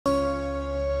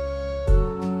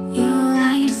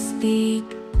speak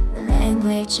the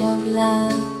language of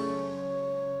love.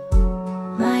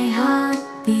 My heart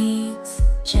beats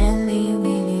gently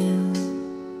with you.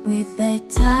 With a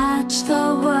touch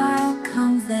the world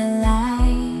comes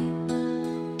alive.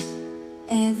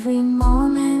 Every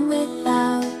moment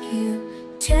without you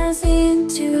turns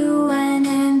into an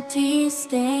empty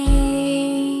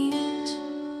stage.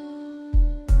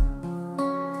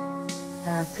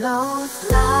 The close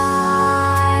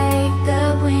like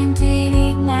the wind, it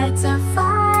ignites a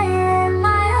fire in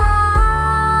my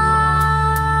heart.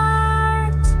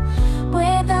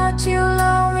 Without you,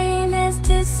 loneliness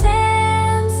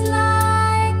descends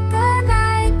like a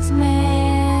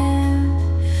nightmare,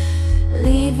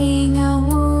 leaving a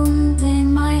wound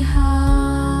in my heart.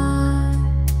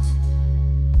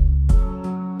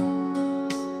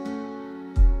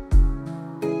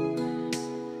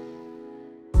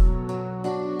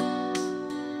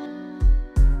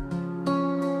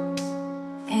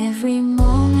 Every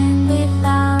moment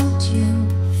without you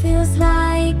feels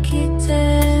like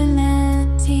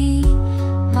eternity.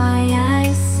 My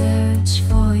eyes search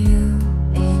for you.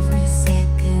 Every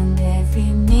second,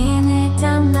 every minute,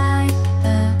 I'm like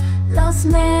a lost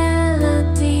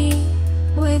melody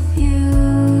with you.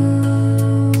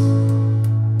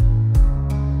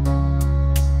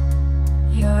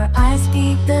 Your eyes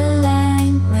speak the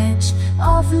language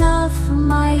of love.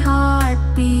 My heart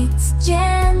beats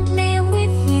gently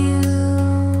with you.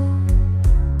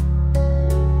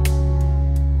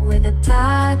 With a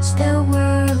touch the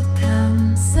world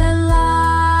comes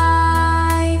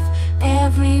alive.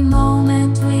 Every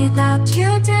moment without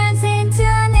you turns